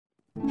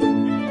You're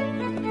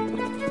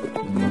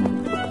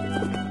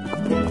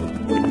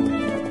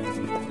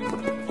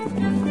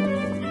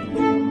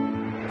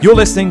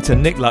listening to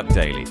Nick Luck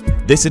Daily.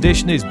 This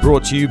edition is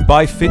brought to you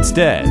by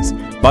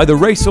FitzDares, by the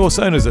Racehorse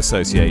Owners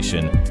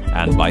Association,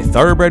 and by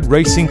Thoroughbred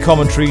Racing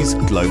Commentary's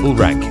Global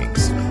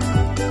Rankings.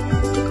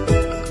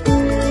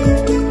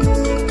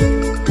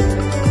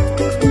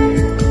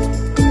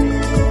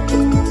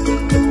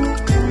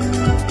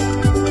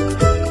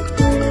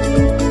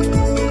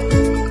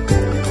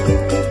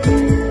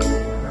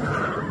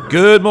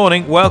 Good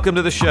morning, welcome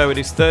to the show. It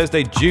is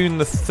Thursday, June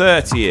the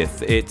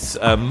 30th. It's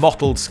a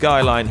mottled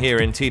skyline here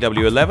in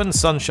TW11,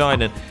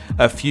 sunshine and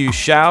a few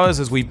showers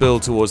as we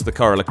build towards the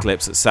coral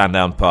eclipse at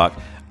Sandown Park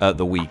at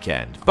the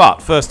weekend.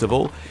 But first of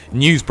all,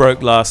 news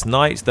broke last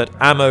night that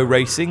Ammo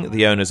Racing,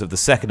 the owners of the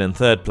second and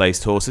third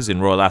placed horses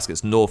in Royal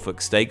Ascot's Norfolk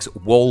Stakes,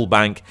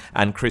 Wallbank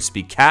and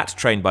Crispy Cat,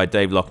 trained by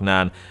Dave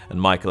Loughnane and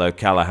Michael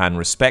O'Callaghan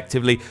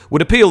respectively,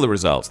 would appeal the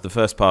results. The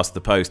first past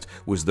the post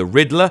was the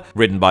Riddler,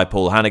 ridden by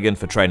Paul Hannigan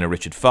for trainer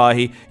Richard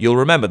Fahey. You'll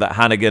remember that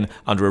Hannigan,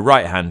 under a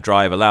right-hand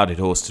drive, allowed his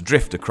horse to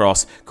drift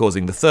across,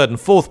 causing the third and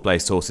fourth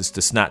placed horses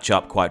to snatch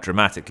up quite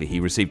dramatically. He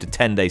received a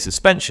 10-day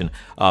suspension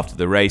after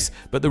the race,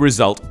 but the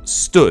result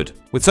stood.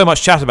 With so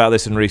much chat about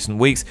this in recent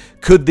weeks,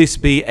 could this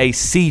be a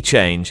sea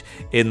change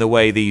in the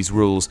way these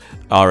rules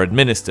are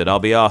administered? I'll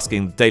be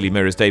asking Daily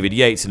Mirror's David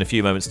Yates in a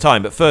few moments'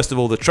 time. But first of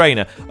all, the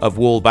trainer of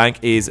Wallbank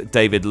is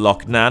David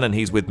Loughnane, and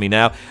he's with me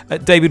now.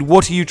 David,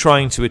 what are you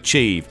trying to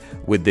achieve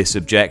with this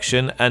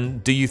objection,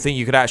 and do you think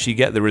you could actually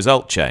get the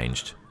result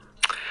changed?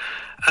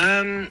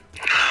 I'd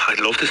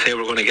love to say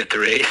we're going to get the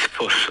race,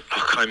 but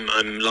look,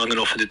 I'm long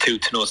enough in the tooth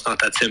to know it's not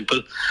that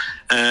simple.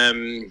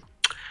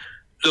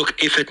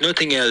 Look, if at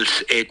nothing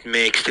else, it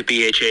makes the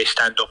BHA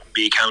stand up and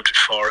be accounted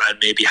for and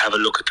maybe have a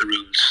look at the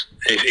rules.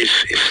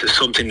 If there's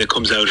something that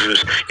comes out of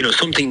it,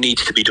 something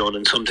needs to be done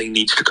and something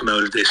needs to come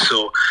out of this.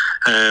 So,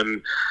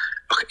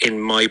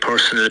 in my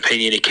personal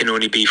opinion, it can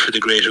only be for the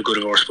greater good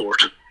of our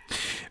sport.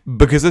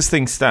 Because as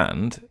things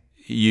stand,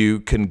 you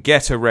can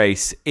get a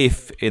race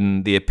if,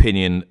 in the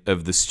opinion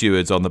of the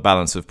stewards on the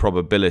balance of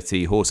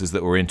probability, horses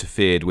that were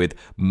interfered with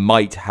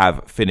might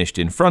have finished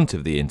in front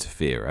of the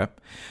interferer.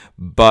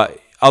 But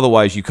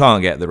otherwise, you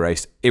can't get the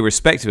race,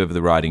 irrespective of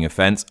the riding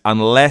offence,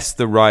 unless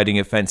the riding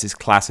offence is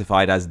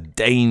classified as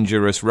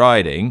dangerous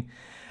riding.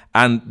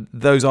 And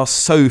those are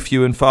so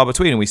few and far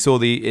between. And we saw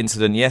the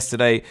incident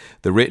yesterday,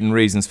 the written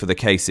reasons for the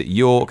case at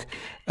York.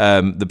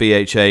 The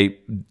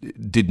BHA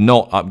did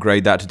not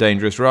upgrade that to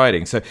dangerous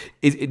riding. So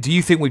do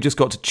you think we've just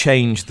got to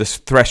change the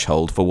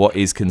threshold for what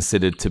is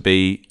considered to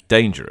be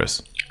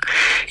dangerous?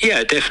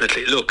 Yeah,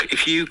 definitely. Look,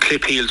 if you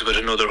clip heels with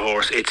another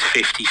horse, it's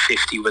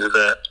 50-50 whether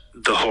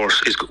the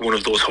horse is one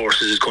of those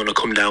horses is going to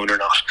come down or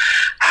not.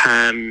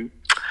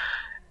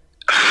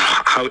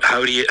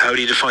 How do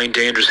you define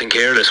dangerous and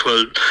careless?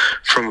 Well,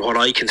 from what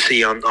I can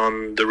see on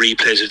the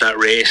replays of that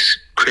race,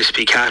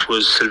 Crispy Cat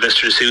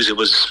Sylvester D'Souza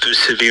was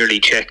severely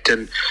checked,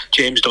 and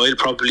James Doyle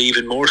probably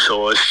even more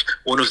so. If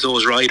one of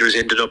those riders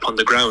ended up on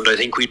the ground, I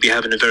think we'd be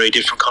having a very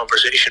different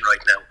conversation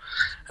right now.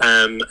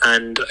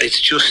 And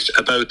it's just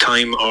about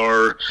time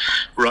our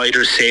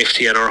riders'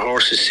 safety and our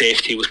horses'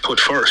 safety was put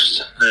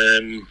first.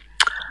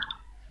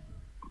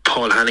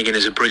 Paul Hannigan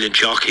is a brilliant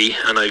jockey,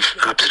 and I've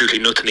absolutely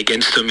nothing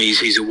against him.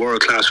 He's a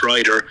world-class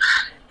rider.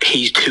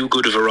 He's too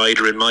good of a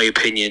rider, in my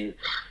opinion,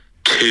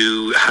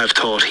 to have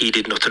thought he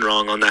did nothing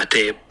wrong on that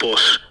day,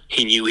 but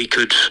he knew he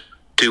could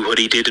do what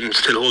he did and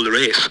still hold the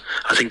race.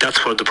 I think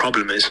that's what the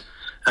problem is.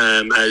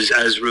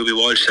 As Ruby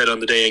Walsh said on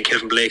the day and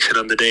Kevin Blake said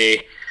on the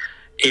day,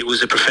 it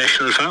was a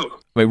professional foul.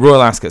 I mean,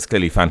 Royal Ascot's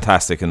clearly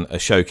fantastic and a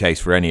showcase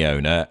for any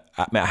owner.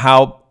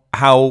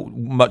 How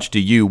much do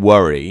you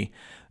worry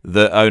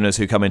that owners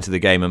who come into the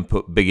game and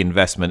put big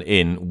investment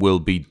in will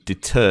be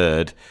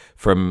deterred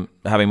from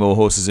having more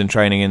horses in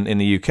training in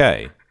the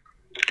UK?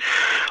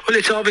 Well,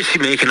 it's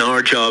obviously making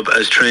our job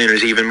as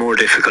trainers even more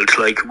difficult.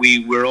 Like,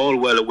 we're all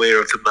well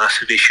aware of the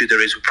massive issue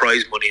there is with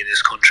prize money in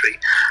this country.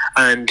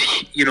 And,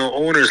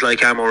 owners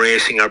like Ammo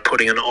Racing are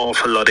putting an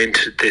awful lot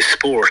into this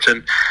sport.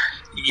 And,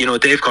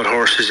 they've got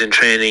horses in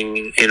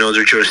training in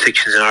other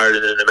jurisdictions in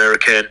Ireland and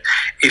America. And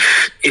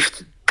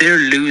if they're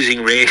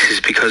losing races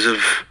because of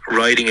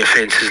riding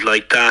offences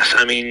like that,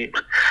 I mean,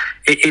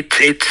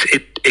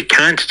 it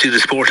can't do the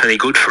sport any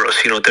good for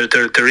us.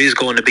 There is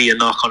going to be a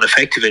knock-on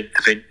effect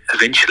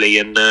eventually,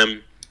 and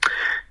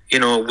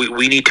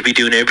we need to be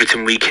doing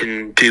everything we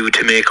can do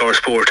to make our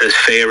sport as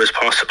fair as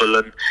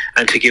possible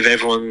and to give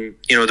everyone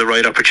the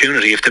right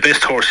opportunity. If the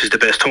best horse is the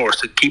best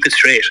horse, then keep it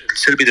straight. It'll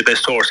still be the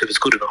best horse if it's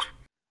good enough.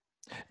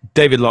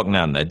 David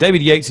Loughnane there.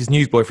 David Yates is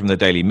newsboy from the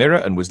Daily Mirror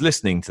and was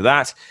listening to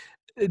that.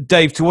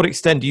 Dave, to what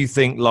extent do you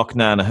think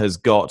Loughnane has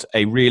got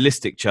a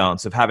realistic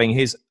chance of having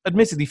his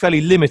admittedly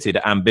fairly limited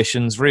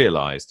ambitions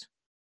realised?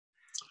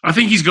 I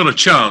think he's got a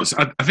chance.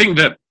 I think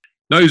that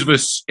those of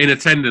us in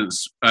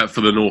attendance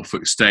for the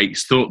Norfolk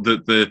Stakes thought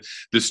that the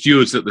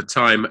stewards at the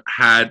time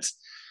had...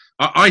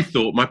 I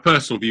thought, my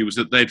personal view was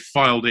that they'd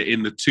filed it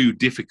in the too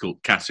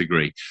difficult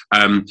category.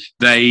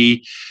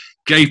 They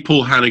gave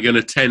Paul Hanagan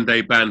a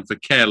 10-day ban for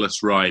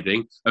careless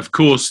riding. Of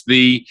course,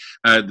 the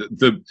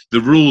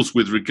rules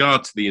with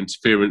regard to the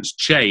interference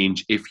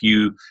change if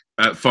you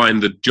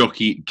find the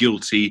jockey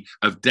guilty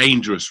of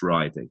dangerous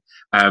riding.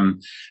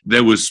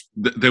 There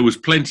was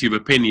plenty of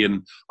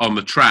opinion on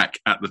the track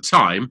at the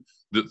time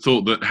that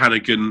thought that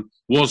Hanagan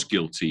was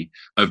guilty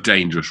of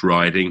dangerous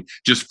riding.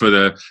 Just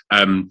for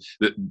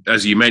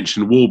as you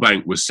mentioned,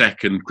 Wallbank was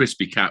second,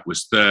 Crispy Cat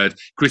was third.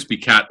 Crispy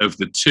Cat, of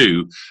the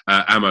two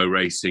Ammo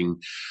Racing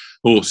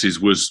horses,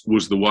 was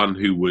the one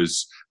who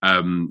was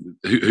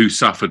who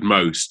suffered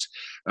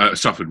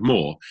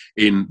more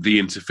in the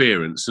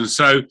interference. And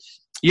so,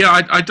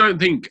 yeah, I don't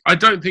think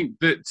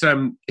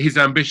that his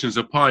ambitions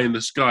are pie in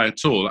the sky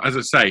at all. As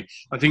I say,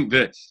 I think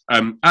that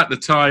at the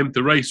time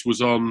the race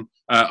was on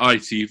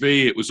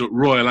ITV, it was at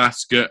Royal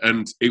Ascot,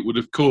 and it would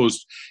have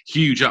caused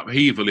huge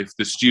upheaval if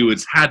the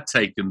stewards had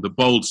taken the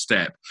bold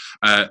step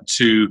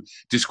to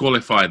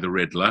disqualify the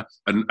Riddler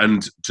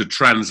and to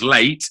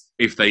translate,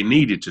 if they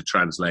needed to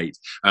translate,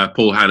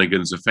 Paul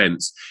Hanagan's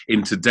offence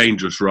into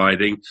dangerous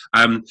riding.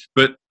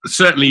 But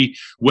certainly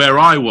where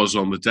I was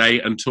on the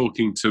day and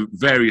talking to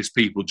various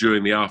people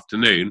during the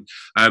afternoon,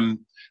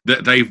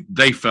 that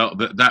they felt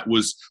that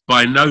was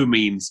by no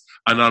means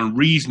an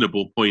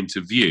unreasonable point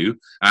of view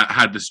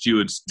had the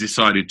stewards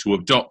decided to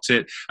adopt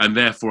it, and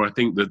therefore I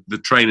think that the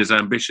trainers'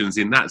 ambitions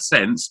in that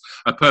sense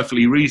are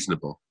perfectly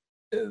reasonable.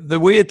 The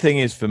weird thing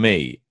is, for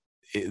me,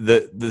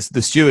 that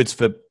the stewards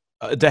for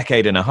a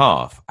decade and a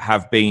half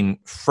have been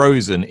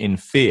frozen in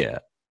fear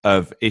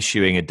of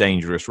issuing a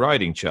dangerous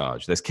riding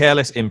charge. There's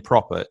careless,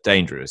 improper,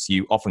 dangerous.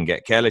 You often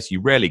get careless, you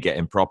rarely get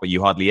improper,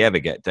 you hardly ever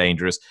get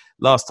dangerous.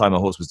 Last time a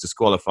horse was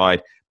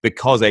disqualified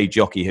because a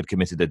jockey had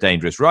committed a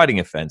dangerous riding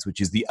offence,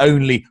 which is the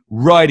only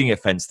riding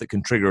offence that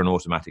can trigger an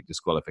automatic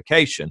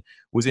disqualification,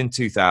 was in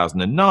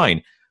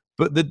 2009.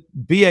 But the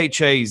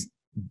BHA's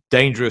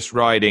dangerous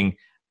riding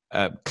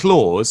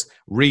clause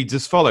reads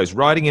as follows: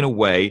 riding in a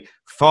way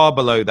far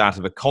below that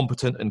of a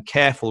competent and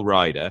careful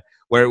rider,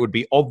 where it would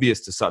be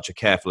obvious to such a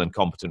careful and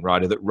competent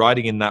rider that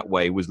riding in that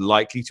way was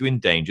likely to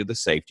endanger the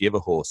safety of a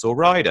horse or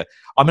rider.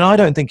 I mean, I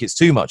don't think it's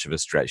too much of a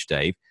stretch,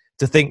 Dave,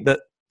 to think that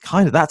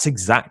that's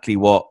exactly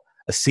what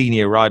a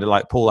senior rider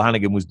like Paul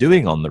Hanagan was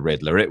doing on the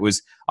Riddler. It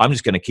was, I'm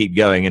just going to keep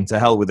going and to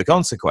hell with the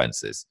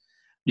consequences.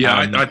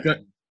 Yeah,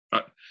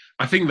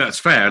 I think that's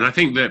fair. And I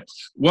think that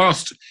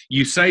whilst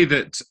you say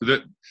that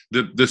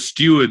the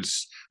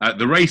stewards,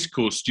 the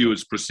racecourse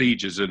stewards'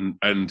 procedures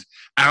and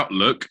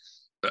outlook,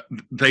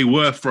 they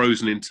were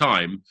frozen in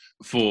time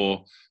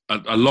for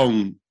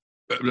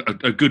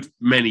a good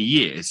many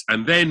years.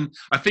 And then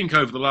I think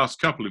over the last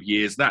couple of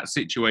years, that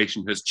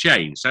situation has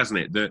changed,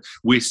 hasn't it? That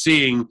we're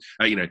seeing,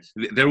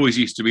 there always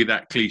used to be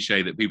that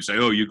cliche that people say,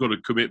 oh, you've got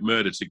to commit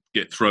murder to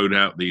get thrown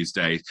out these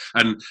days.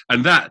 And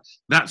that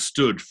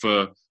stood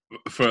for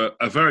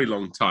a very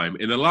long time.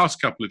 In the last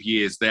couple of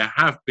years, there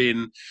have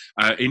been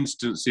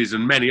instances,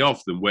 and many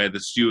of them, where the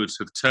stewards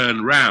have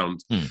turned round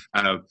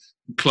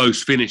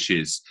close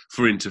finishes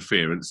for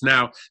interference.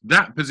 Now,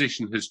 that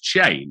position has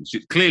changed.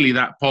 Clearly,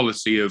 that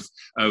policy of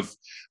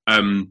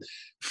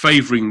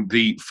favouring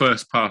the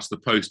first past the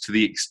post to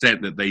the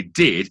extent that they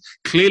did,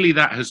 clearly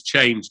that has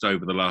changed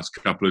over the last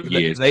couple of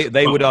years.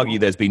 They would argue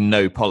there's been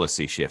no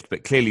policy shift,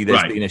 but clearly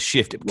there's been a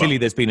shift. Clearly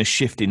there's been a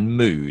shift in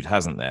mood,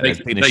 hasn't there?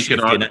 There's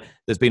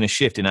been a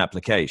shift in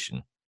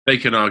application. They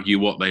can argue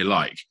what they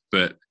like,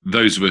 but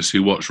those of us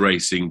who watch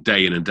racing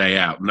day in and day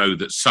out know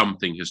that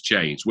something has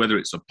changed. Whether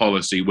it's a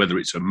policy, whether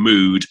it's a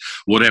mood,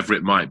 whatever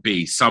it might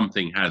be,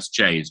 something has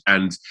changed.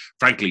 And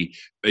frankly,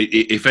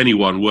 if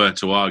anyone were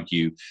to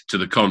argue to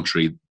the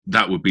contrary,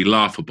 that would be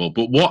laughable.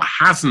 But what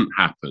hasn't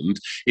happened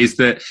is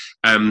that,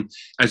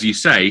 as you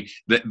say,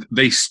 that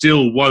they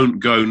still won't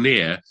go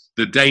near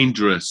the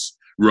dangerous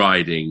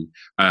riding,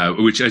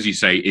 which, as you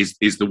say,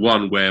 is the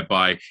one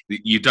whereby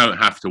you don't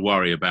have to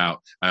worry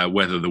about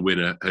whether the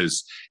winner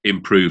has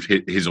improved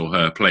his or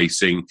her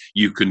placing.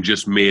 You can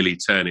just merely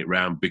turn it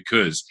round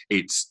because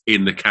it's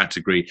in the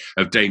category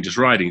of dangerous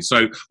riding.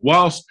 So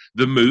whilst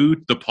the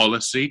mood, the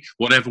policy,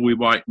 whatever we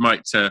might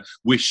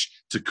wish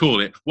to call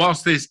it,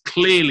 whilst there's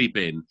clearly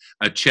been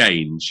a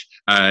change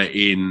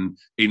in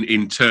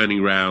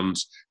turning round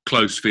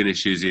close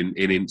finishes in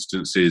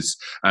instances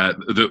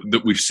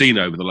that we've seen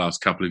over the last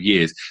couple of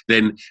years,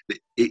 then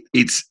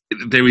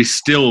there is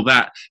still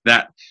that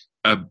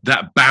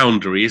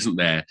boundary, isn't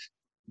there,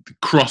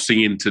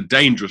 crossing into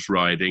dangerous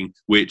riding,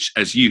 which,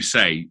 as you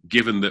say,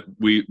 given that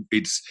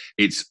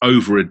it's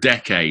over a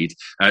decade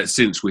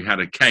since we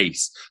had a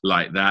case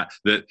like that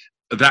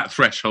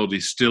threshold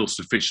is still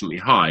sufficiently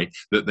high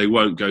that they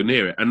won't go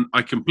near it. And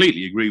I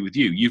completely agree with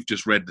you. You've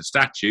just read the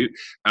statute.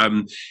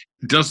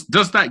 Does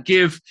that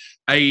give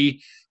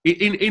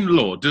in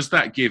law, does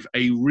that give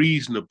a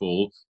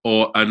reasonable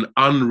or an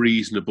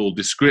unreasonable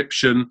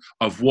description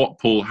of what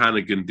Paul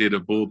Hanagan did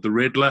aboard the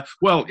Riddler?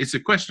 Well, it's a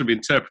question of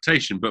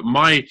interpretation, but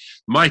my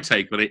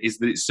take on it is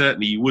that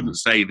certainly you wouldn't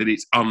say that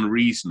it's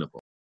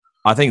unreasonable.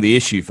 I think the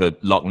issue for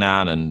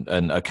Loughnane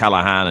and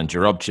O'Callaghan and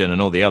Jarobchin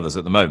and all the others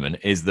at the moment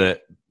is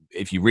that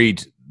if you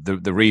read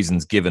the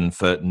reasons given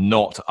for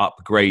not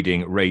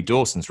upgrading Ray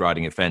Dawson's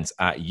riding offence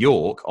at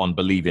York on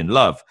Believe in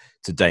Love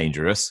to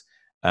dangerous,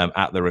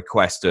 at the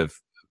request of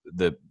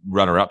the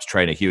runner-ups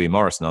trainer Hughie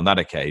Morrison on that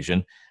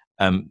occasion.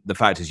 The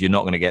fact is, you're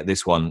not going to get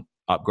this one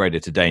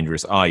upgraded to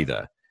dangerous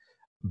either.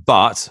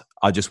 But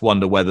I just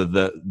wonder whether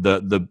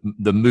the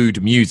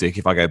mood music,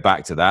 if I go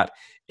back to that,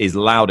 is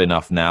loud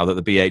enough now that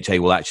the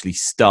BHA will actually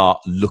start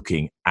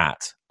looking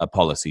at a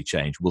policy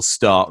change, will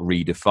start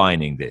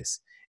redefining this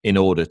in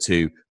order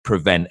to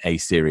prevent a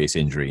serious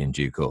injury in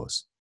due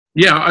course.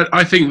 Yeah,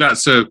 I think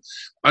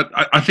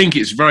I think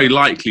it's very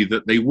likely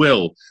that they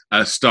will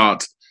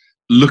start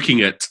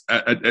looking at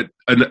an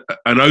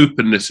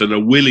openness and a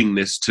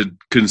willingness to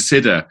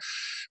consider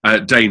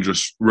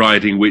dangerous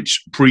riding,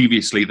 which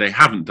previously they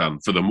haven't done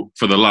for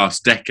the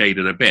last decade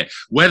and a bit.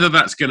 Whether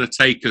that's going to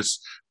take us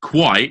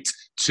quite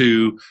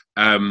to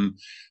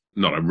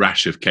not a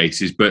rash of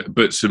cases,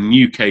 but some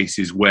new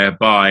cases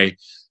whereby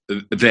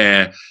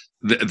they're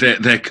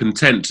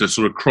content to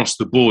sort of cross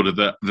the border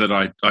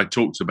that I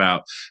talked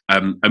about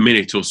a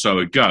minute or so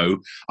ago.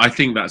 I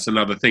think that's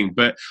another thing.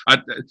 But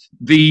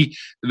the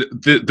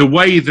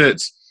way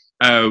that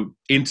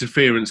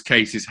interference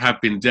cases have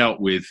been dealt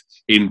with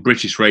in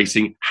British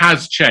racing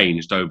has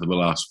changed over the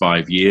last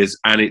 5 years,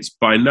 and it's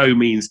by no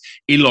means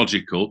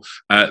illogical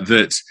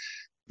that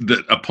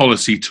a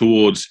policy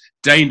towards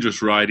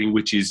dangerous riding,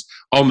 which is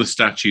on the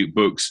statute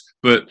books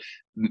but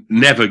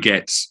never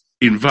gets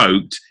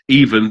invoked,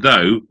 even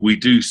though we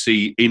do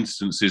see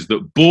instances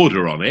that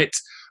border on it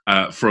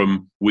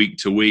from week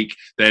to week,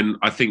 then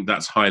I think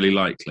that's highly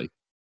likely.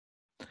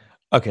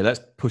 Okay,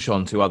 let's push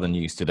on to other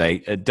news today.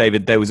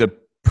 David, there was a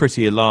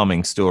pretty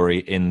alarming story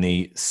in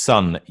the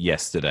Sun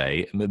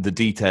yesterday. The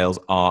details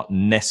are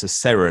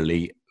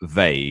necessarily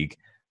vague,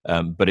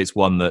 but it's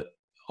one that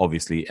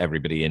obviously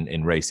everybody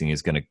in racing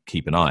is going to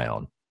keep an eye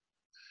on.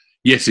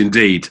 Yes,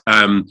 indeed.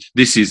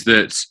 This is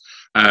that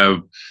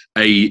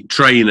a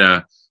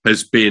trainer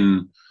has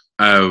been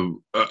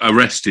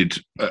arrested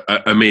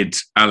amid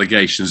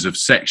allegations of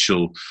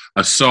sexual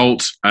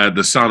assault.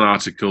 The Sun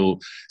article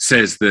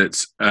says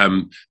that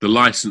the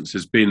licence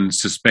has been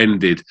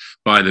suspended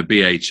by the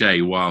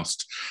BHA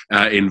whilst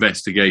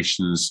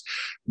investigations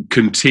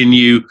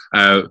continue.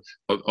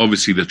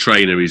 Obviously, the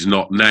trainer is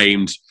not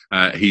named.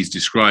 He's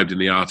described in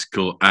the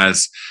article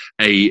as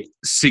a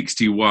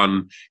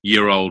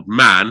 61-year-old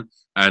man,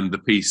 and the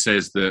piece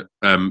says that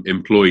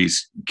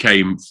employees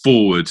came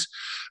forward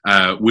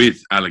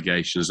with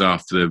allegations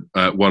after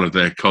one of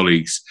their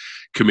colleagues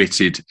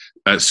committed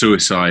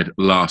suicide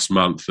last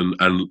month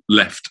and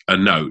left a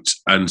note.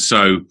 And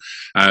so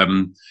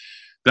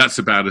that's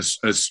about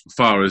as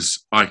far as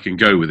I can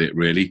go with it,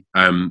 really.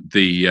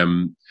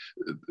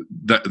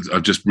 That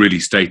I've just really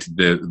stated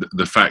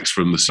the facts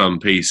from the Sun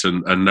piece,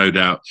 and no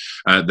doubt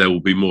there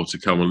will be more to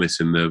come on this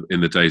in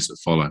the days that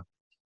follow.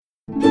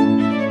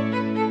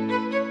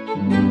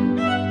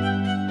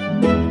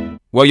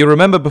 Well, you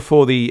remember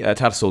before the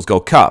Tattersalls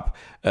Gold Cup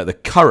at the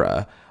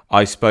Curragh,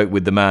 I spoke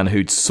with the man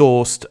who'd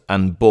sourced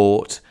and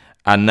bought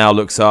and now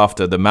looks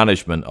after the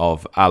management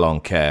of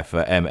Allon Care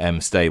for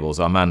MM Stables,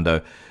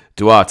 Armando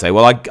Duarte.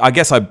 Well, I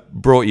guess I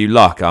brought you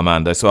luck,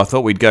 Armando, so I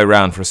thought we'd go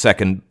round for a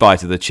second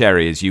bite of the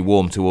cherry as you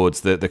warm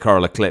towards the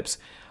Coral Eclipse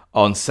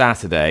on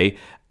Saturday.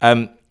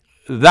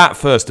 That,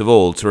 first of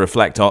all, to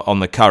reflect on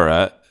the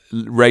Curragh,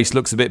 race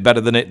looks a bit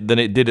better than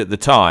it did at the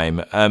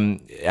time.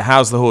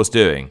 How's the horse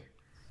doing?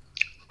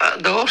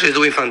 The horse is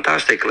doing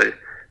fantastically.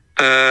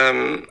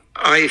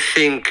 I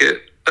think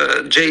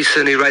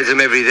Jason, he rides him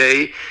every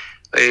day.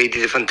 He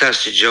did a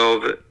fantastic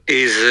job.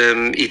 He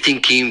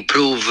think he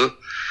improved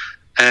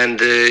and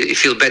he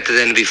feel better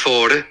than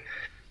before.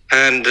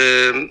 And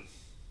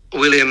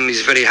William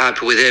is very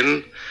happy with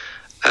him.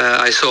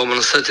 I saw him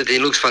on Saturday. He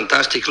looks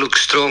fantastic,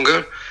 looks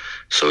stronger.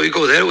 So he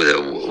go there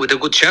with a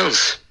good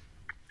chance.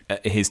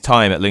 His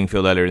time at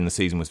Lingfield earlier in the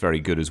season was very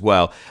good as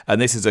well.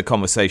 And this is a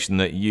conversation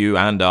that you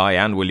and I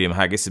and William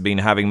Haggis have been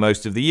having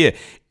most of the year.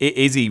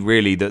 Is he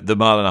really the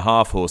mile and a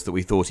half horse that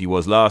we thought he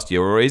was last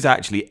year, or is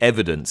actually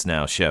evidence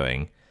now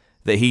showing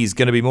that he's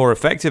going to be more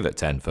effective at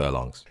 10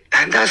 furlongs?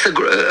 And that's a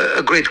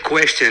great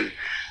question.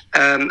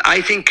 I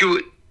think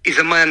he's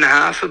a mile and a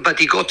half, but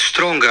he got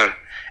stronger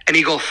and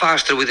he got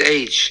faster with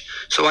age.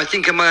 So I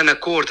think a mile and a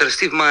quarter,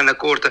 stiff mile and a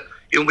quarter,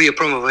 it won't be a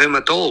problem for him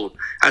at all.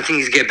 I think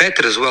he's get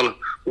better as well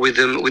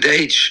with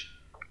age.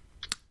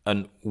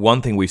 And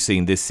one thing we've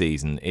seen this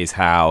season is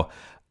how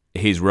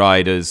his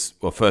riders,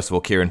 well, first of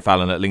all, Kieran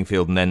Fallon at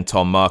Lingfield and then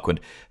Tom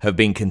Marquand, have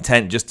been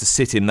content just to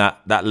sit him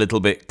that little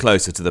bit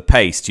closer to the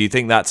pace. Do you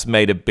think that's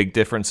made a big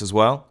difference as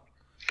well?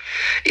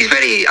 It's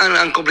very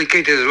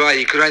uncomplicated ride.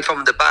 You can ride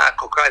from the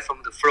back or ride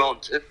from the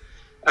front.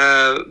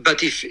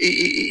 But if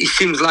it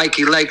seems like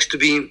he likes to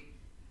be,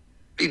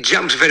 he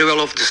jumps very well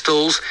off the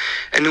stalls,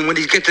 and then when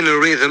he's getting a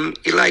rhythm,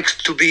 he likes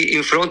to be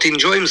in front,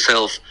 enjoy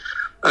himself.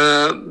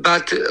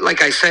 But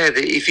like I said,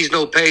 if he's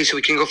no pace,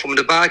 we can go from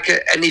the back,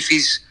 and if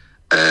he's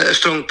a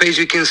strong pace,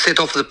 we can set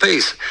off the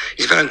pace.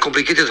 It's a very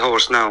uncomplicated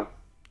horse now.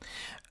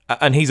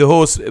 And he's a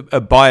horse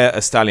by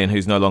a stallion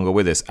who's no longer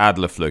with us,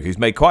 Adlerflug, who's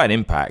made quite an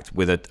impact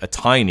with a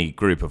tiny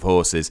group of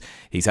horses.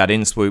 He's had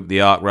Inswoop,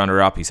 the Arc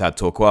runner-up. He's had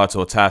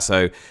Torquato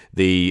Tasso,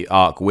 the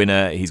Arc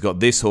winner. He's got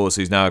this horse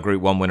who's now a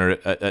Group 1 winner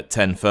at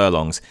 10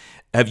 furlongs.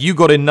 Have you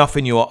got enough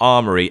in your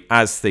armoury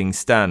as things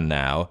stand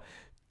now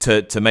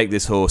to make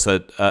this horse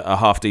a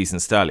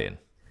half-decent stallion?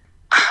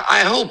 I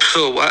hope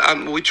so.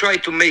 We try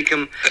to make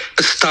him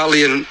a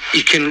stallion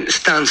he can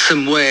stand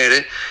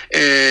somewhere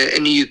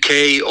in the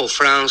UK or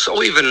France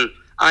or even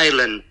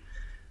Ireland.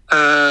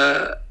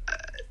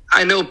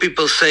 I know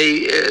people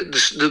say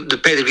the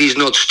pedigree is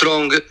not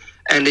strong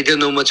and they don't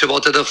know much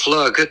about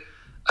Adlerflug.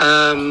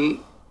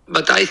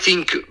 But I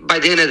think by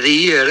the end of the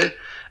year,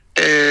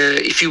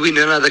 if you win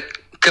another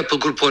couple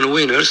Group 1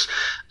 winners,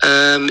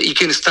 he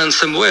can stand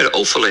somewhere,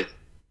 hopefully.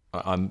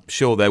 I'm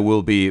sure there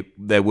will be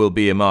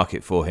a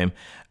market for him.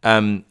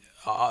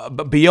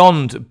 But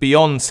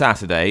beyond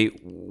Saturday,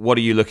 what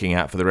are you looking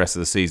at for the rest of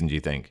the season, do you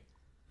think?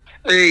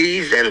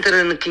 He's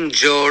entering King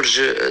George,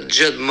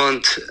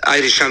 Juddmonte,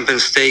 Irish Champion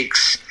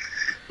Stakes,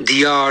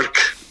 the Arc,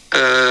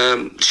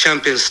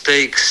 Champion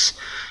Stakes.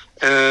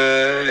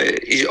 We're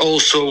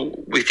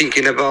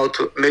thinking about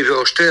maybe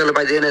Australia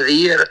by the end of the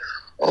year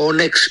or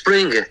next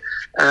spring.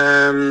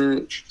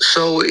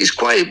 So he's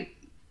quite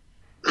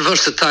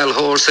versatile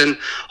horse, and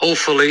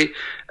hopefully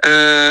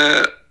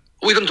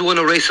we don't want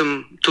to race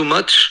him too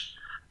much,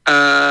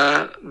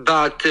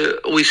 but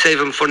we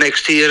save him for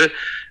next year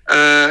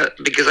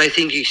because I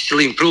think he's still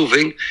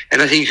improving,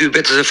 and I think he'll be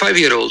better as a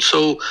 5-year-old.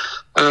 So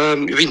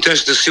it'll be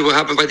interesting to see what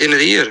happens by the end of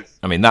the year.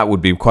 I mean, that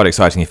would be quite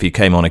exciting if he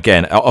came on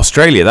again.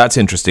 Australia, that's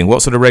interesting.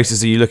 What sort of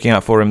races are you looking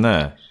at for him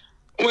there?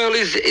 Well,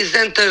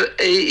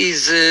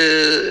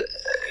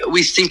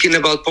 we're thinking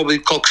about probably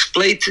Cox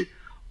Plate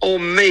or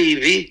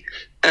maybe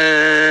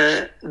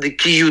the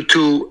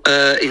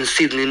QU2 in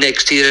Sydney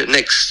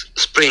next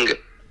spring.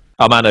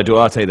 Armando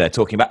Duarte there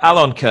talking about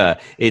Alon Kerr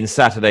in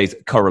Saturday's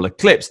Coral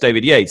Eclipse.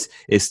 David Yates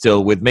is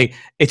still with me.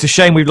 It's a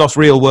shame we've lost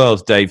Real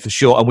World, Dave, for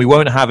sure, and we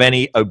won't have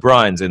any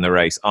O'Briens in the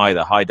race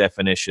either, High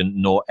Definition,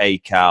 nor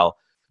ACAL,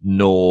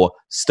 nor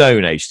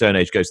Stone Age. Stone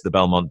Age goes to the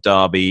Belmont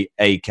Derby.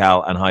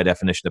 ACAL and High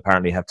Definition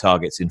apparently have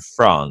targets in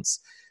France.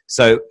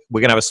 So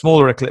we're going to have a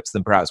smaller eclipse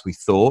than perhaps we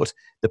thought.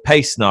 The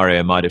pace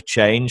scenario might have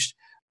changed.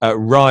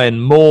 Ryan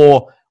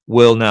Moore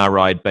will now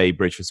ride Bay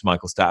Bridge for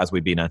Michael Statt, as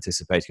we've been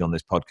anticipating on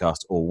this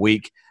podcast all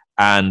week.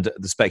 And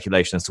the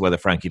speculation as to whether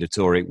Frankie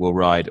Dettori will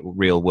ride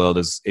Real World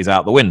is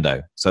out the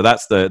window. So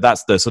that's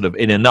the sort of,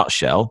 in a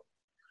nutshell.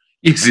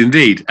 Yes,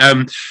 indeed.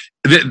 The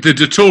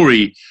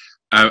Dettori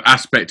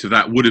aspect of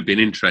that would have been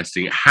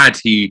interesting had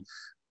he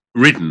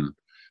ridden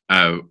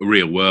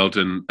Real World.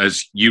 And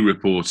as you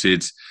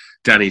reported,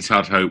 Danny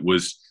Tudhope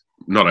was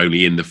not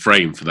only in the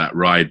frame for that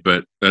ride,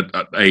 but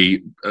a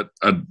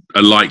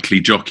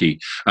likely jockey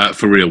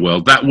for Real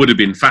World. That would have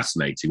been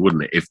fascinating,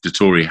 wouldn't it, if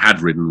Dettori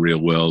had ridden Real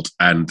World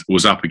and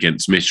was up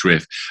against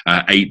Mishriff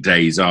 8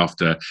 days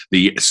after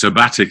the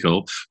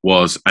sabbatical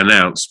was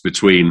announced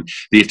between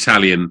the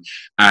Italian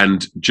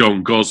and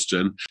John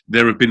Gosden.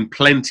 There have been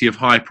plenty of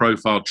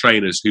high-profile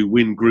trainers who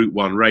win Group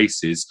 1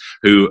 races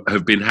who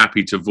have been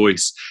happy to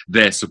voice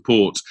their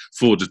support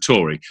for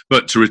Dettori.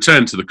 But to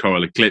return to the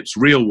Coral Eclipse,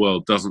 Real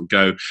World doesn't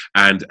go,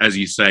 and as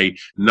you say,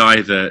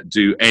 neither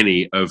do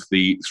any of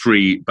the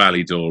 3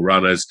 Ballydor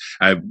runners.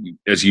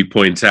 As you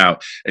point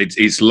out,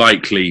 it's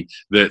likely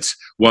that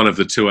one of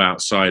the 2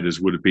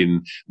 outsiders would have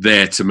been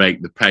there to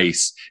make the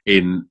pace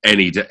in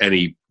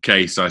any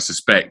case. I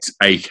suspect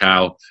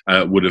ACAL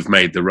would have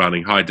made the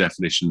running. High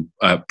Definition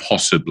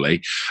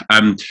possibly.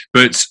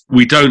 But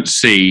we don't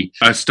see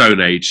a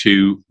Stone Age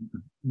who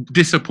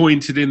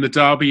disappointed in the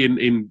Derby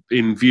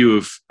in view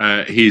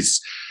of his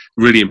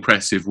really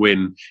impressive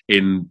win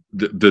in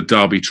the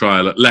Derby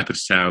trial at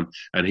Leopardstown,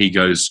 and he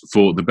goes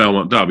for the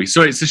Belmont Derby.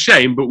 So it's a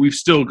shame, but we've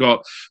still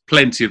got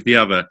plenty of the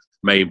other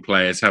main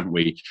players, haven't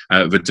we?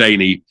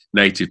 Verdani,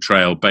 Native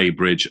Trail, Bay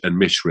Bridge and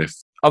Mishriff.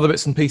 Other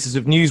bits and pieces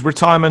of news: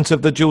 retirement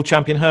of the dual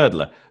champion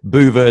hurdler,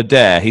 Bouver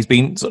Dare. He's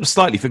been sort of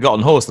slightly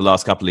forgotten horse the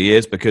last couple of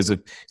years because he's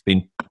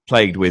been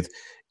plagued with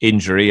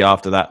injury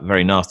after that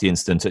very nasty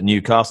incident at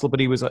Newcastle,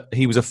 but he was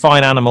a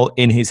fine animal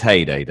in his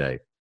heyday, Dave.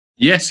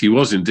 Yes, he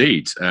was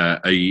indeed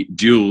a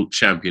dual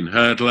champion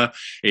hurdler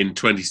in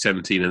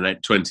 2017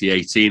 and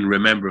 2018.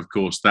 Remember, of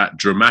course, that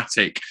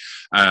dramatic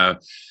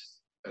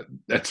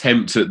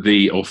attempt at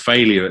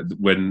failure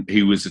when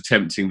he was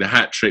attempting the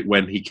hat trick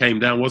when he came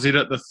down. Was it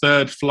at the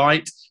 3rd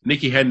flight?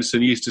 Nicky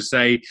Henderson used to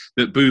say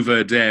that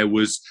Bouver Dare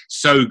was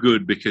so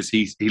good because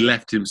he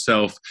left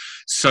himself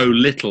so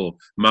little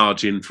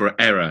margin for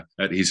error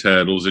at his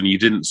hurdles, and you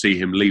didn't see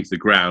him leave the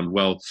ground.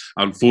 Well,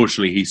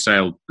 unfortunately, he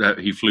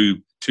flew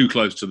too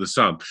close to the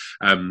sun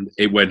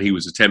when he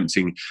was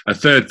attempting a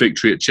 3rd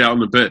victory at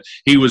Cheltenham, but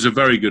he was a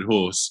very good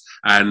horse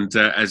And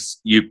as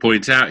you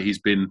point out, he's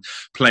been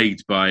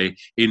plagued by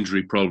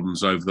injury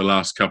problems over the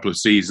last couple of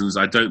seasons.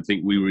 I don't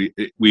think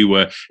we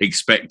were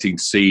expecting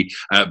to see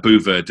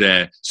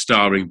Bouverdere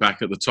starring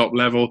back at the top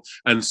level,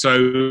 and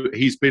so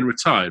he's been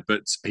retired.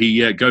 But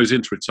he goes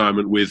into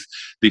retirement with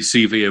the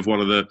CV of one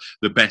of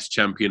the best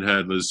champion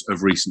hurdlers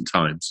of recent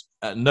times.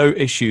 No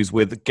issues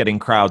with getting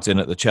crowds in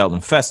at the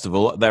Cheltenham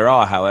Festival. There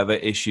are, however,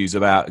 issues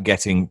about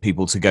getting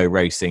people to go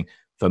racing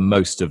for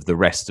most of the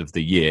rest of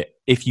the year.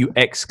 If you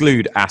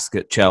exclude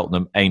Ascot,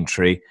 Cheltenham,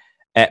 Aintree,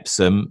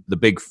 Epsom, the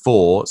big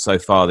four so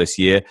far this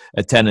year,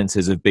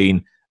 attendances have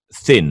been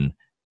thin.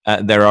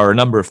 There are a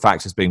number of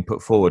factors being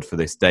put forward for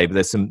this day, but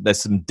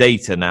there's some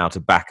data now to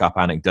back up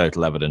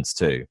anecdotal evidence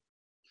too.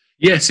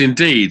 Yes,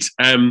 indeed.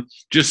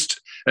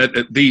 Just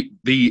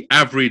the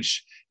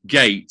average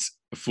gate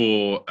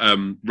for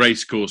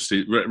race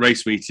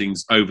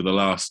meetings over the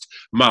last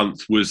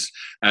month was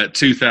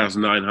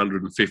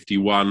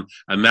 2,951,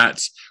 and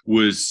that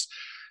was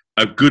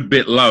a good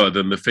bit lower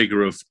than the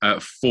figure of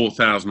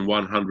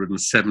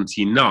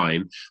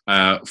 4,179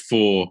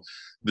 for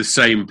the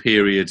same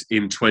period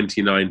in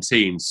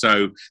 2019.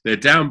 So they're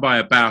down by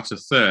about a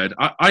third.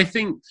 I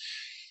think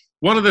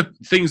one of the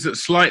things that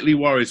slightly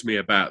worries me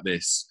about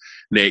this,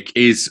 Nick,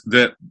 is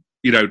that,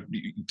 you know,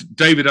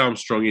 David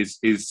Armstrong is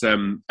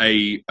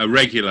a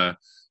regular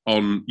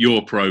on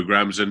your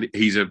programmes, and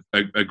he's a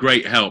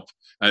great help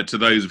to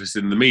those of us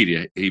in the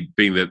media, he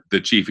being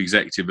the chief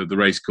executive of the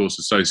Racecourse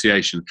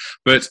Association.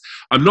 But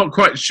I'm not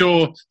quite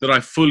sure that I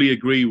fully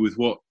agree with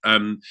what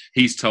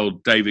he's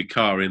told David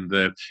Carr in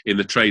the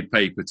trade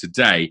paper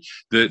today,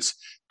 that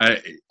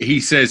he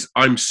says,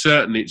 I'm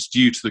certain it's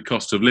due to the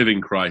cost of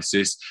living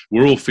crisis.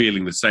 We're all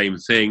feeling the same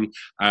thing.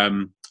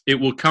 It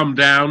will come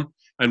down,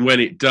 and when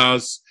it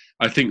does,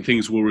 I think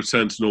things will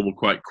return to normal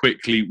quite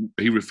quickly.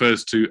 He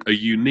refers to a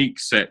unique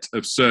set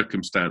of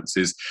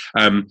circumstances,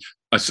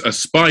 a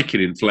spike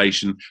in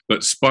inflation,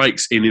 but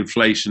spikes in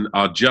inflation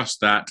are just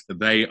that,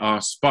 they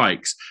are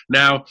spikes.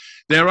 Now,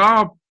 there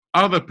are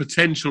other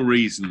potential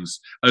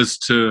reasons as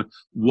to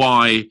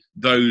why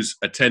those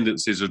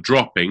attendances are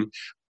dropping,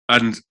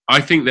 and I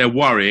think they're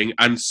worrying,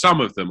 and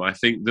some of them, I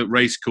think that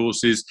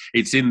racecourses,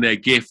 it's in their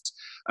gift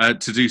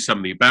to do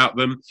something about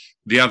them.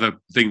 The other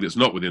thing that's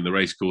not within the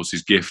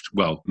racecourse's gift,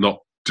 well, not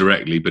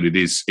directly, but it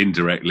is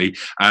indirectly,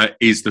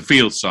 is the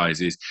field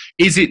sizes.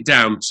 Is it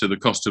down to the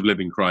cost of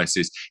living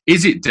crisis?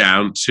 Is it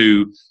down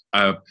to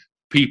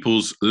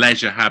people's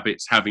leisure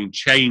habits having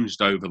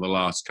changed over the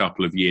last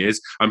couple of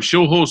years? I'm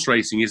sure horse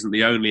racing isn't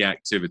the only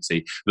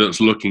activity that's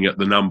looking at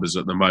the numbers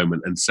at the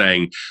moment and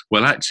saying,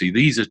 well, actually,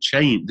 these have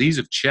changed,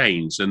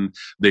 and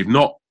they've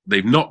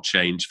not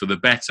changed for the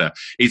better.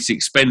 It's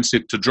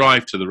expensive to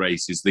drive to the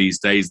races these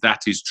days,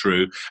 that is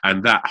true,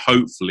 and that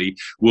hopefully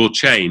will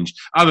change.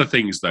 Other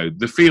things, though,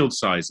 the field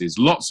sizes,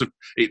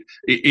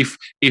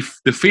 if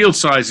the field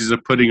sizes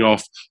are putting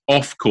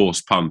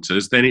off-course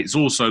punters, then it's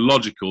also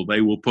logical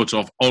they will put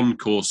off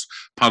on-course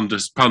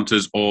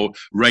punters or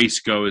race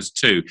goers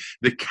too.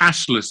 The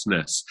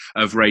cashlessness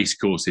of race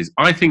courses,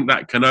 I think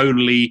that can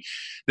only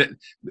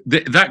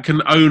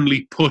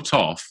put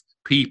off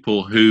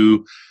people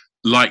who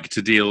like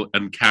to deal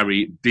in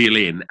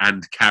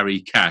and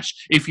carry cash.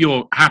 If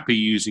you're happy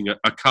using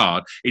a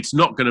card, it's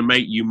not going to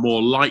make you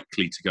more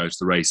likely to go to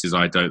the races,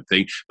 I don't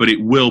think, but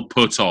it will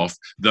put off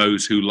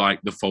those who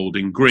like the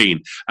folding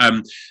green.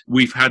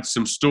 We've had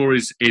some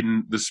stories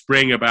in the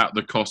spring about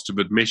the cost of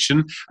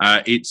admission.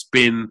 It's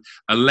been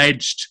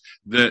alleged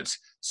that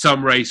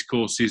some race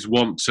courses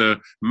want to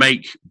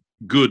make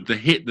good the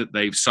hit that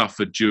they've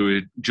suffered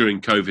during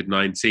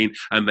COVID-19,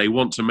 and they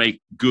want to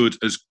make good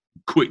as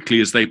quickly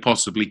as they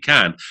possibly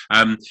can.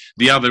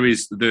 The other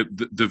is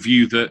the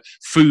view that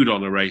food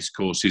on a race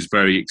course is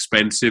very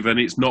expensive and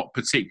it's not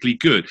particularly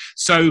good.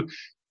 So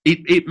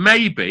it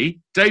may be,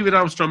 David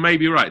Armstrong may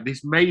be right,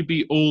 this may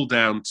be all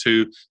down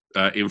to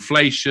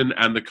inflation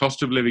and the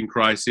cost of living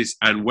crisis,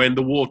 and when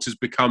the waters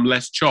become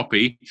less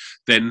choppy,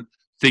 then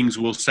things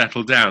will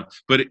settle down.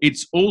 But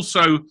it's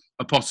also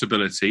a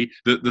possibility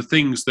that the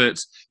things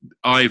that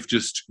I've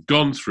just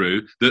gone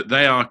through, that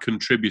they are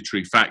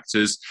contributory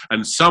factors,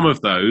 and some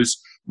of those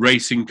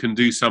racing can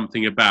do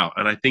something about.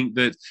 And I think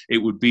that it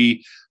would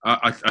be,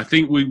 I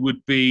think we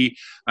would be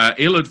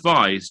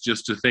ill-advised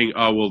just to think,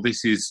 oh, well,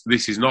 this is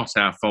not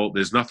our fault,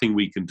 there's nothing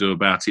we can do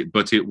about it,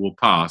 but it will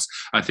pass.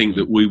 I think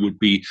that we would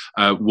be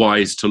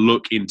wise to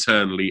look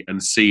internally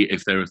and see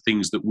if there are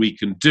things that we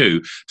can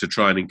do to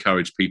try and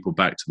encourage people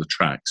back to the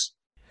tracks.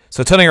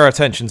 So turning our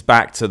attentions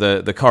back to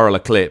the Coral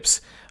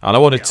Eclipse, and I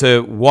wanted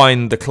to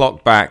wind the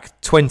clock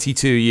back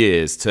 22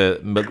 years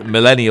to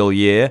millennial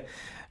year.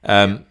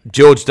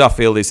 George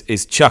Duffield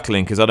is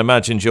chuckling because I'd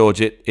imagine,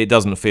 George, it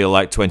doesn't feel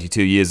like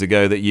 22 years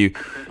ago that you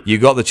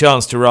got the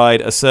chance to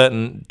ride a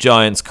certain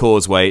Giant's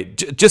Causeway.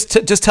 Just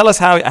tell us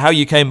how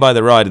you came by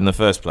the ride in the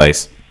first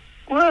place.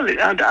 Well,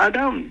 I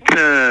don't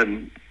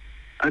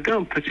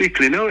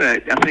particularly know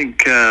that.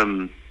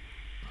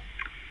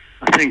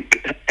 I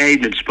think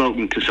Aidan had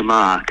spoken to Sir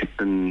Mark,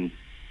 and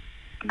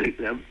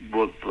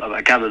what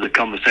I gather the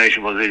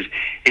conversation was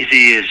is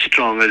he as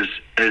strong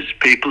as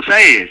people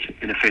say he is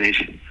in a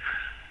finish?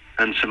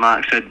 And Sir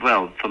Mark said,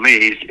 well, for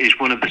me, he's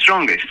one of the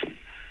strongest.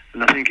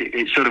 And I think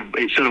it sort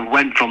of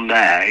went from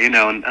there, you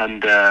know.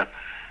 And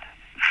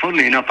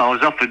funnily enough, I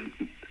was offered,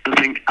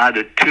 I think I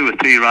had 2 or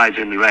 3 rides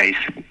in the race.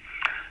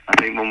 I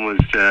think one was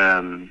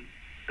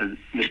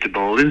Mr.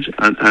 Bolden's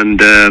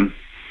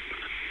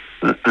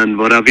and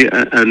what have you,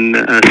 and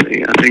I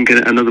think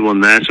another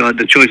one there. So I had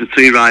the choice of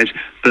 3 rides,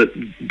 but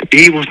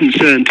he wasn't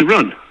certain to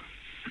run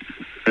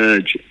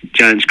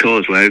Giant's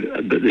Causeway.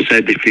 But they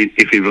said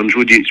if he runs,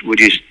 would you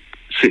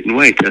sit and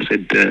wait? I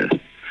said.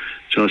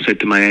 So I said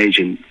to my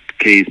agent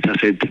Keith, I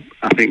said,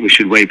 I think we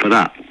should wait for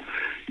that.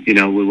 You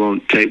know, we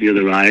won't take the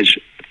other rides.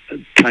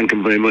 Thank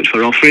him very much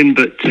for offering,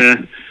 but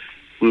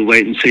we'll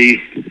wait and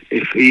see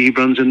if he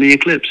runs in the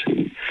Eclipse,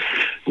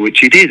 which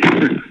he did.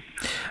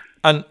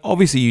 And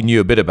obviously you knew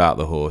a bit about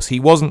the horse. He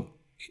wasn't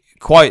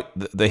quite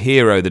the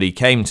hero that he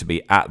came to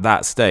be at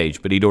that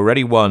stage, but he'd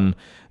already won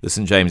the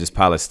St James's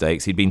Palace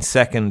Stakes. He'd been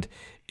second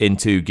in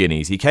 2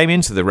 guineas. He came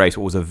into the race,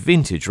 what was a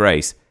vintage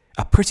race,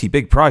 a pretty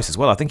big price as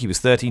well. I think he was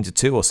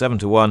 13-2 or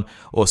 7-1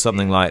 or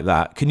something like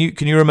that. Can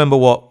you remember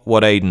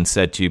what Aidan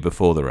said to you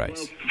before the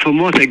race? Well, from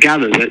what I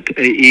gathered, that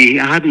he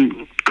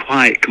hadn't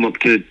quite come up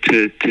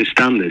to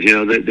standards. You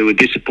know, they were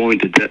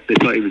disappointed that they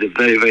thought he was a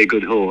very, very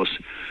good horse,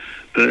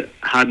 but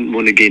hadn't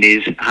won a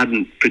guineas,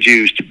 hadn't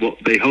produced what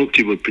they hoped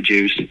he would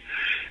produce.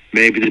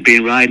 Maybe they'd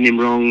been riding him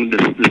wrong.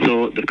 They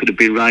thought they could have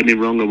been riding him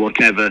wrong or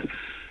whatever.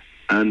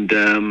 And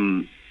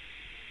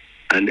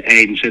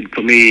Aidan said,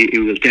 for me, he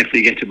will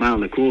definitely get a mile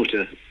and a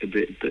quarter a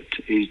bit, but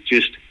he's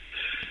just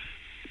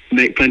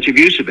make plenty of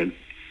use of him,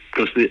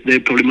 because they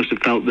probably must have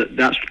felt that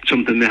that's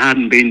something they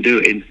hadn't been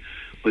doing,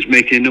 was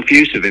making enough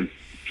use of him.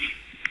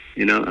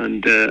 You know,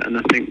 and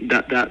I think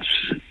that's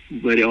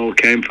where it all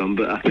came from.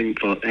 But I think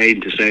for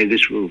Aidan to say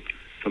this will,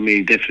 for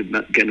me,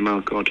 definitely get a mile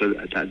and a quarter,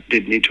 I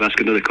did need to ask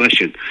another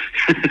question.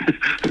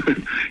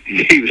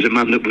 He was a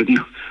man that would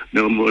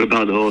know more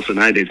about the horse than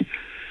I did.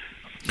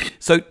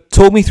 So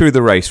talk me through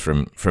the race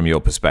from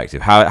your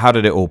perspective. How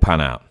did it all pan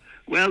out?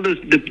 Well,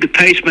 the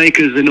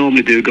pacemakers they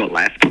normally do got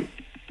left.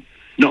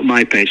 Not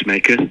my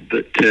pacemaker,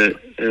 but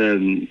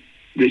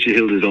Richard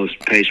Hilder's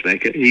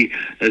pacemaker.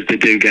 As they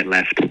do get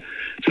left.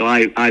 So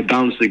I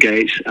bounce the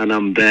gates and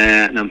I'm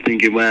there and I'm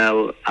thinking,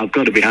 well, I've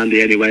got to be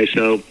handy anyway,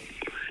 so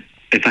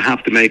if I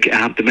have to make it, I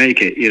have to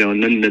make it, you know.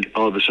 And then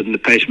all of a sudden the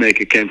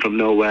pacemaker came from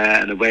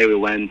nowhere and away we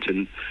went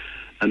and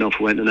off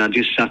we went, and I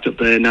just sat up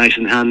there nice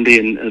and handy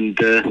and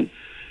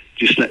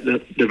just let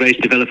the race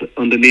develop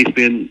underneath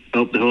me and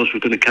hope the horse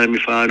was going to carry me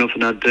far enough,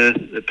 and had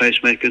the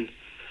pacemaker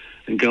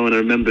and go. And I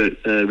remember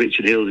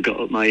Richard Hills got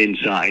up my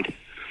inside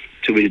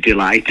to his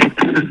delight.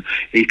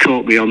 He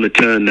caught me on the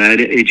turn there.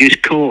 He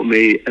just caught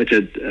me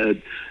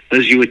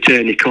as you were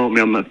turning, he caught me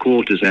on my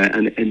quarters there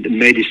and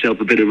made himself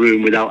a bit of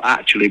room without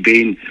actually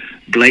being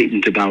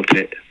blatant about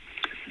it.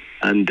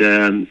 And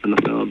I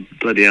thought, oh,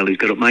 bloody hell, he's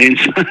got up my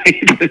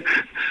inside.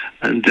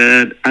 and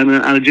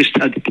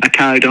I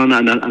carried on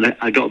and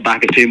I got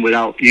back at him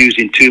without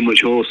using too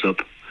much horse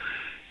up.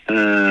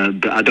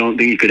 But I don't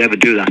think you could ever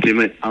do that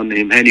on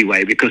him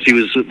anyway, because he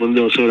was one of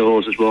those sort of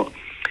horses what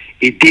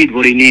he did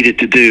what he needed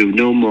to do,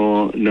 no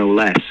more, no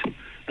less,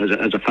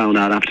 as I found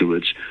out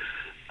afterwards.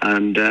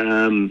 And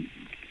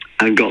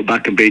got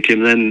back and beat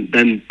him.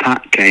 Then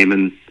Pat came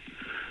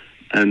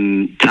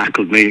and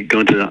tackled me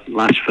going to that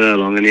last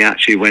furlong, and he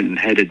actually went and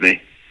headed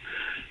me.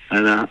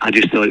 And I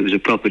just thought it was a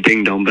proper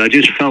ding-dong, but I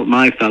just felt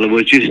my fella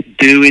was just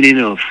doing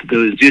enough. There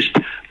was just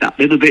that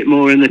little bit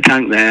more in the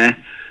tank there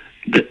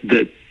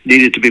that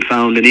needed to be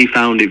found, and he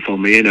found it for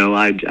me. You know,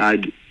 I'd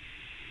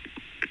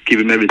give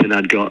him everything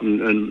I'd got,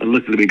 and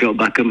luckily we got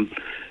back and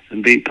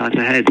beat Pat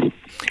ahead.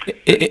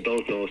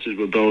 Both horses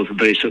were both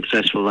very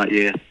successful that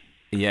year.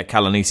 Yeah,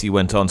 Calanisi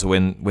went on to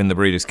win the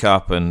Breeders'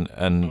 Cup, and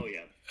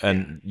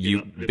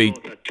you beat.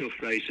 Both had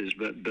tough races,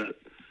 but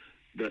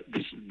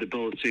they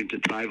both seemed to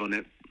thrive on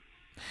it.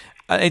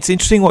 It's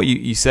interesting what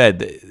you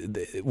said.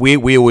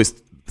 We always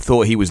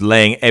thought he was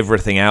laying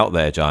everything out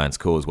there, Giant's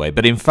Causeway,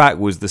 but in fact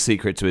was the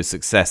secret to his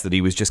success that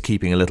he was just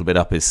keeping a little bit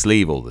up his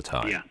sleeve all the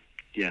time.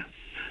 Yeah.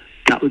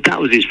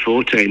 That was his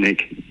forte,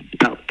 Nick.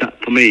 That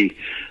for me,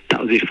 that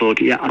was his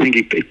forte. Yeah, I think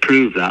he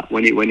proved that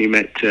when he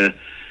met the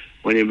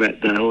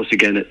horse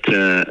again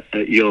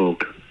at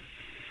York,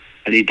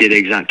 and he did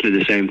exactly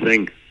the same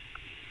thing.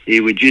 He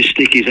would just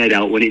stick his head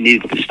out when it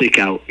needed to stick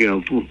out. You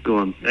know, go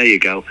on, there you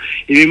go.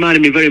 He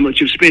reminded me very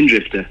much of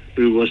Spindrifter,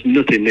 who was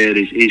nothing near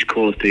his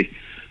quality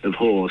of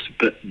horse,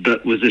 but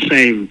was the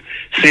same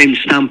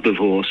stamp of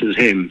horse as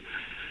him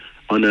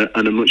on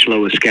a much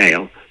lower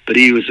scale. But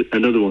he was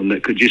another one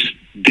that could just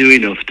do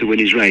enough to win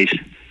his race.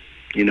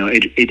 You know,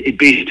 it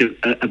beat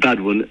a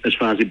bad one as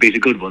far as it beat a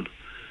good one.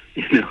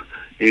 You know,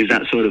 he was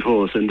that sort of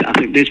horse, and I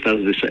think this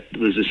fella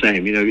was the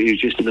same. You know, he was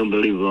just an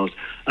unbelievable horse.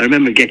 I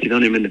remember getting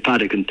on him in the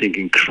paddock and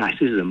thinking, Christ,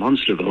 this is a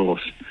monster of a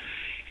horse.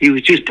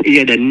 He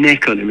had a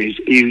neck on him.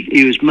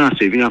 He was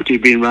massive. You know, after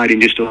he'd been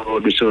riding just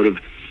ordinary sort of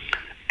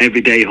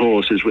everyday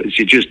horses, which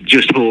are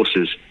just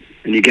horses.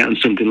 and you get on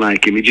something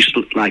like him, he just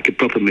looked like a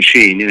proper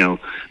machine, you know.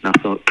 And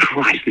I thought,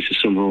 Christ, this is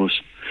some horse.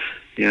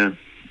 Yeah.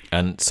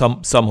 And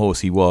some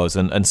horse he was,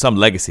 and some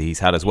legacy he's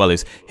had as well.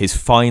 His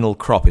final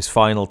crop, his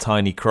final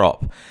tiny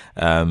crop,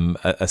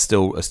 are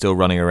still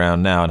running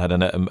around now, and had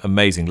an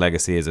amazing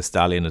legacy as a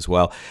stallion as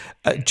well.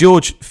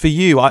 George, for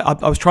you,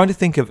 I was trying to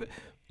think of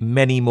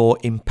many more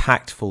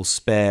impactful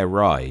spare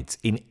rides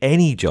in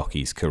any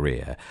jockey's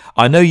career.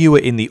 I know you were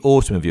in the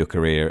autumn of your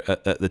career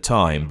at the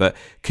time, but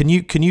can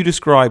you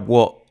describe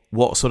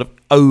what sort of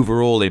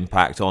overall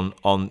impact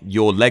on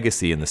your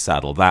legacy in the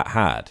saddle that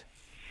had?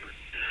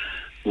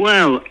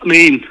 Well, I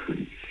mean,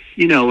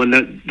 you know, when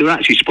they're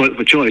actually spoilt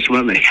for choice,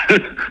 weren't they?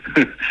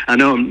 I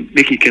know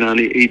Mickey Canaan,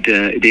 he'd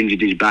injured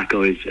his back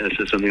or his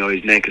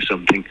neck or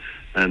something,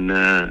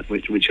 and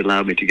which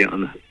allowed me to get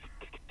on the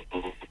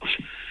horse.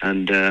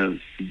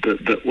 And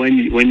but when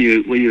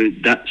you're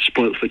that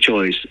spoilt for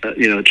choice,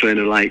 you know, a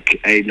trainer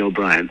like Aidan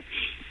O'Brien,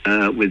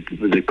 with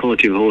the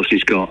quality of horse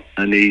he's got,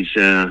 and he's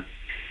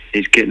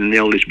getting the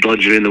oldest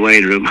blodger in the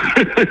weighing room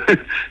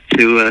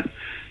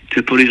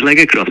to put his leg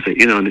across it,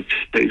 you know, and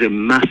it's a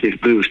massive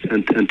boost.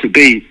 And to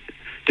beat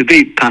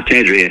Pat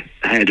Head,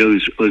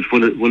 who's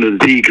one of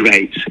the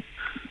greats,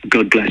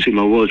 God bless him,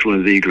 I was one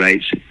of the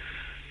greats,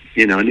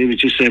 you know, and it was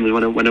just the same as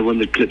when I won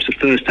the Clips the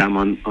first time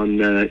on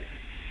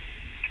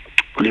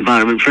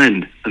Environment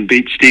Friend and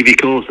beat Stevie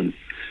Cawthon,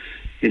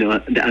 you know,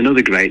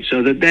 another great.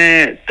 So that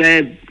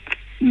they're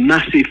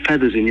massive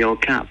feathers in your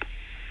cap,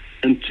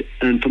 and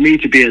for me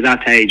to be at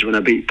that age when I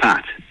beat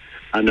Pat,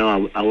 I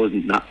know I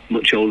wasn't that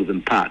much older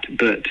than Pat,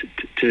 but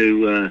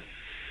to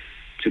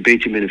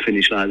beat him in a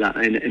finish like that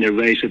in a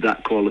race of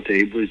that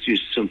quality was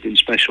just something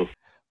special.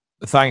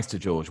 Thanks to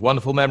George.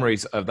 Wonderful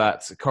memories of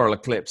that Coral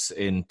Eclipse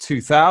in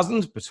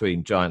 2000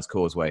 between Giant's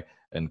Causeway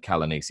and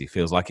Calanese.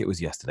 Feels like it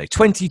was yesterday.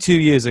 22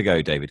 years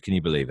ago, David. Can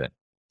you believe it?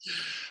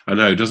 I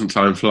know. Doesn't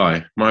time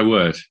fly? My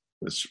word.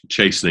 That's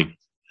chastening.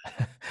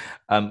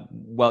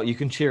 Well, you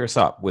can cheer us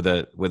up with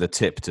a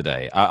tip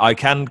today. I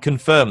can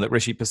confirm that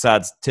Rishi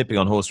Prasad's tipping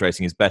on horse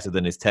racing is better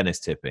than his tennis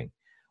tipping.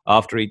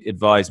 After he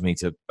advised me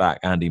to back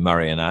Andy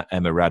Murray and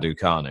Emma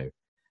Raducanu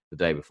the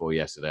day before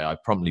yesterday, I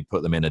promptly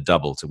put them in a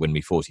double to win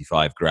me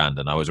 45 grand,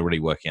 and I was already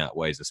working out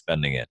ways of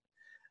spending it.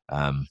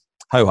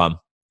 Ho hum,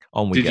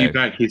 on we go.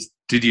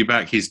 Did you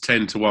back his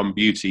 10-1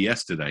 beauty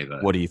yesterday, though?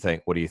 What do you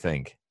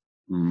think?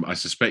 I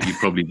suspect you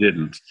probably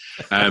didn't.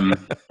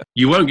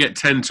 You won't get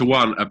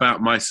 10-1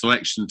 about my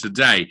selection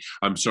today,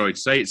 I'm sorry to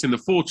say. It's in the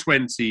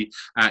 420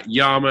 at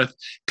Yarmouth.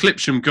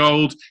 Clipsham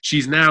Gold,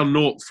 she's now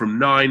 0 from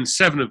 9.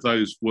 7 of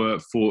those were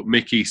for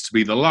Mick East to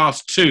be. The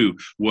last 2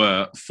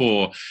 were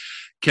for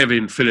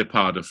Kevin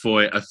Philippard de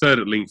Foy, a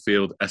 3rd at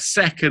Lingfield, a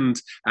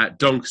 2nd at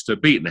Doncaster,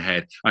 beaten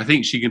ahead. I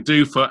think she can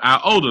do for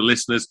our older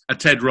listeners a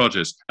Ted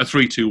Rogers, a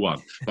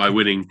 3-2-1 by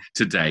winning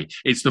today.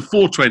 It's the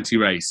 420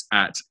 race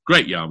at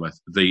Great Yarmouth.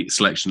 The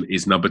selection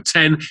is number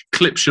 10,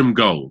 Clipsham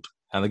Gold.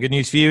 And the good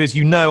news for you is,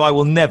 you know, I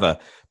will never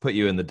put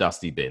you in the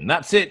dusty bin.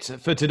 That's it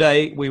for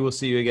today. We will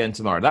see you again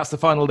tomorrow. That's the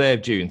final day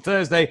of June,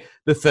 Thursday,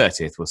 the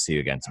 30th. We'll see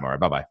you again tomorrow.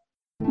 Bye-bye.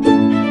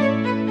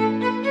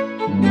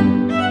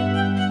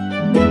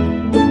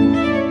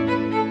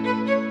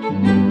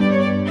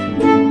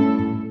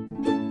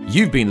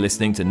 You've been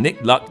listening to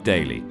Nick Luck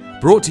Daily,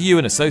 brought to you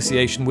in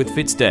association with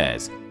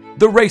FitzDares,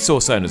 the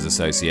Racehorse Owners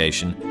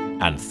Association,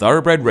 and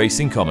Thoroughbred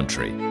Racing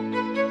Commentary.